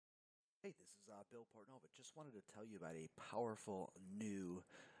Hey, this is Bill Portnova. Just wanted to tell you about a powerful new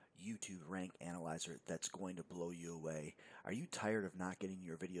YouTube rank analyzer that's going to blow you away. Are you tired of not getting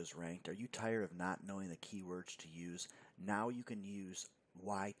your videos ranked? Are you tired of not knowing the keywords to use? Now you can use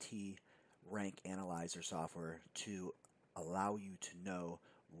YT rank analyzer software to allow you to know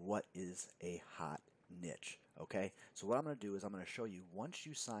what is a hot niche. Okay, so what I'm going to do is I'm going to show you once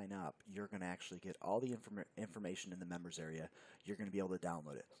you sign up, you're going to actually get all the information in the members area. You're going to be able to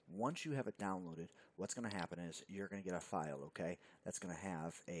download it. Once you have it downloaded, what's going to happen is you're going to get a file, okay, that's going to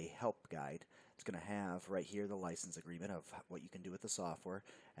have a help guide. It's going to have right here the license agreement of what you can do with the software,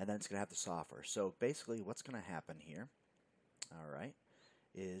 and then it's going to have the software. So basically what's going to happen here, all right,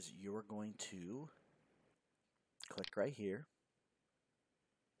 is you're going to click right here,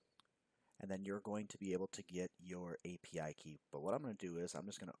 and then you're going to be able to get your API key. But what I'm going to do is I'm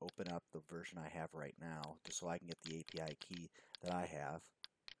just going to open up the version I have right now just so I can get the API key that I have.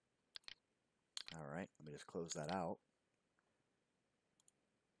 All right, let me just close that out.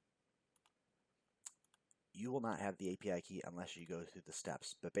 You will not have the API key unless you go through the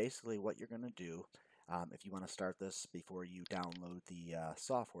steps. But basically what you're going to do, if you want to start this before you download the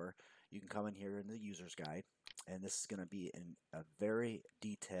software, you can come in here in the user's guide, and this is going to be in a very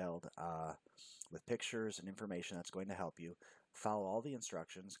detailed with pictures and information that's going to help you. Follow all the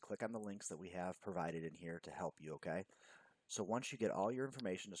instructions, click on the links that we have provided in here to help you, okay? So once you get all your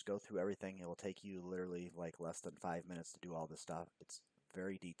information, just go through everything. It will take you literally like less than 5 minutes to do all this stuff. It's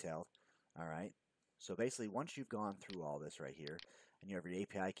very detailed, all right? So basically, once you've gone through all this right here, and you have your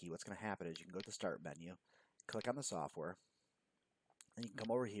API key, what's going to happen is you can go to the Start menu, click on the software, and you can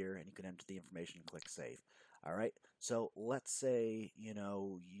come over here and you can enter the information and click Save. All right, so let's say,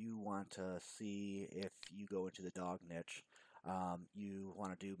 you want to see if you go into the dog niche, you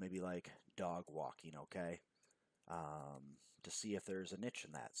want to do maybe like dog walking, okay? To see if there's a niche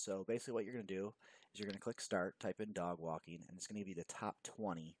in that. So basically what you're going to do is you're going to click Start, type in dog walking, and it's going to be the top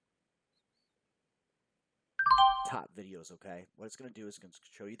 20 top videos, okay? What it's going to do is it's going to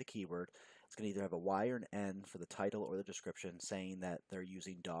show you the keyword. It's going to either have a Y or an N for the title or the description saying that they're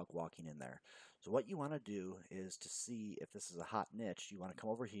using dog walking in there. So what you want to do is to see if this is a hot niche, you want to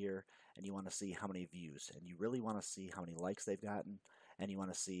come over here and you want to see how many views. And you really want to see how many likes they've gotten, and you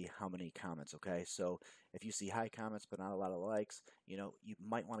want to see how many comments, okay? So if you see high comments but not a lot of likes, you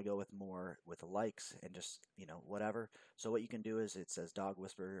might want to go with more with the likes and just, whatever. So what you can do is it says dog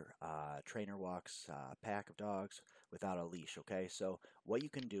whisperer, trainer walks, pack of dogs without a leash, okay? So what you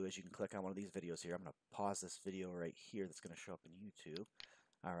can do is you can click on one of these videos here. I'm going to pause this video right here that's going to show up in YouTube.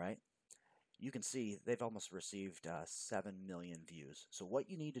 All right. You can see they've almost received 7 million views. So what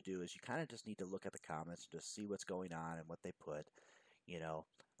you need to do is you kind of just need to look at the comments and just see what's going on and what they put.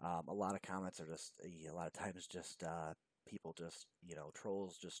 A lot of comments are just, a lot of times just people just,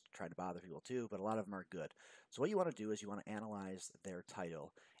 trolls just trying to bother people too, but a lot of them are good. So what you want to do is you want to analyze their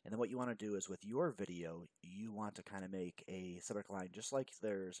title, and then what you want to do is with your video, you want to kind of make a subject line just like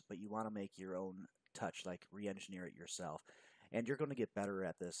theirs, but you want to make your own touch, like re-engineer it yourself. And you're going to get better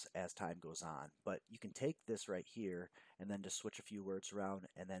at this as time goes on. But you can take this right here and then just switch a few words around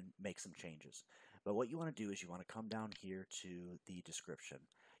and then make some changes. But what you want to do is you want to come down here to the description.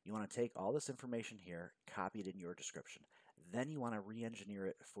 You want to take all this information here, copy it in your description. Then you want to re-engineer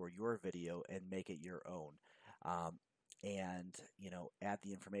it for your video and make it your own. And add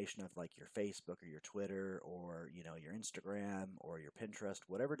the information of like your Facebook or your Twitter or your Instagram or your Pinterest,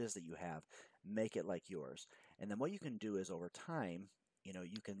 whatever it is that you have, make it like yours. And then what you can do is over time,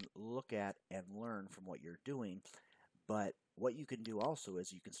 you can look at and learn from what you're doing. But what you can do also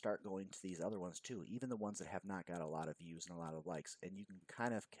is you can start going to these other ones too, even the ones that have not got a lot of views and a lot of likes, and you can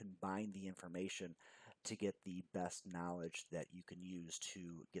kind of combine the information to get the best knowledge that you can use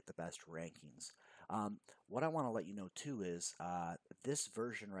to get the best rankings. What I want to let you know too is this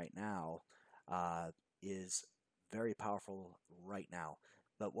version right now is very powerful right now.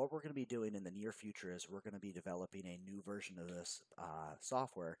 But what we're going to be doing in the near future is we're going to be developing a new version of this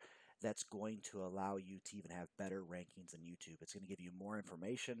software that's going to allow you to even have better rankings in YouTube. It's going to give you more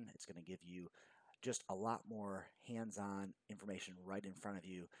information. It's going to give you just a lot more hands-on information right in front of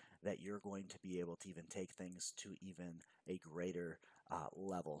you that you're going to be able to even take things to even a greater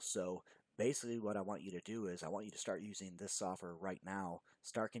level. So basically what I want you to do is I want you to start using this software right now,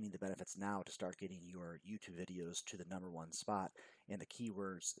 start getting the benefits now to start getting your YouTube videos to the #1 spot and the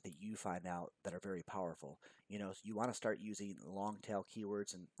keywords that you find out that are very powerful. So you want to start using long tail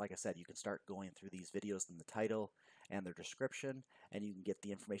keywords, and like I said, you can start going through these videos in the title and their description, and you can get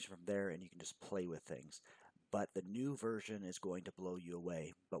the information from there and you can just play with things. But the new version is going to blow you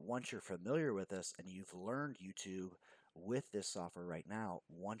away. But once you're familiar with this and you've learned YouTube, with this software right now,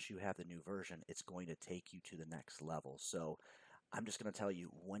 once you have the new version, it's going to take you to the next level. So I'm just going to tell you,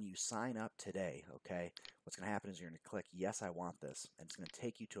 when you sign up today, okay, what's going to happen is you're going to click yes, I want this, and it's going to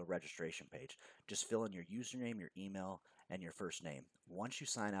take you to a registration page. Just fill in your username, your email, and your first name. Once you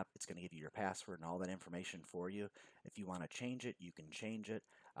sign up, it's going to give you your password and all that information for you. If you want to change it, you can change it,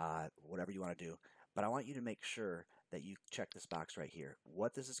 whatever you want to do. But I want you to make sure that you check this box right here.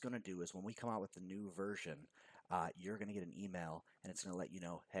 What this is going to do is when we come out with the new version, you're going to get an email, and it's going to let you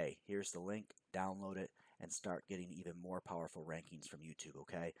know, hey, here's the link, download it, and start getting even more powerful rankings from YouTube,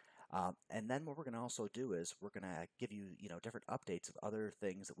 okay? And then what we're going to also do is we're going to give you, different updates of other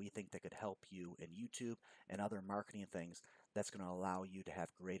things that we think that could help you in YouTube and other marketing things that's going to allow you to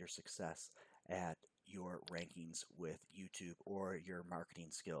have greater success at your rankings with YouTube or your marketing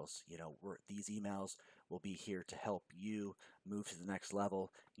skills. These emails will be here to help you move to the next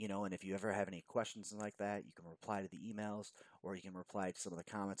level, and if you ever have any questions like that, you can reply to the emails or you can reply to some of the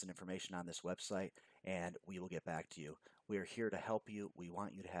comments and information on this website, and we will get back to you. We are here to help you. We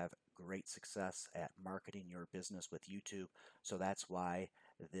want you to have great success at marketing your business with YouTube, so that's why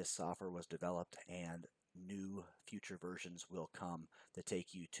this software was developed, and new future versions will come to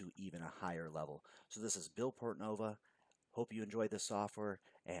take you to even a higher level. So this is Bill Portnova. Hope you enjoyed this software,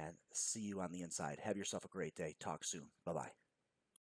 and see you on the inside. Have yourself a great day. Talk soon. Bye-bye.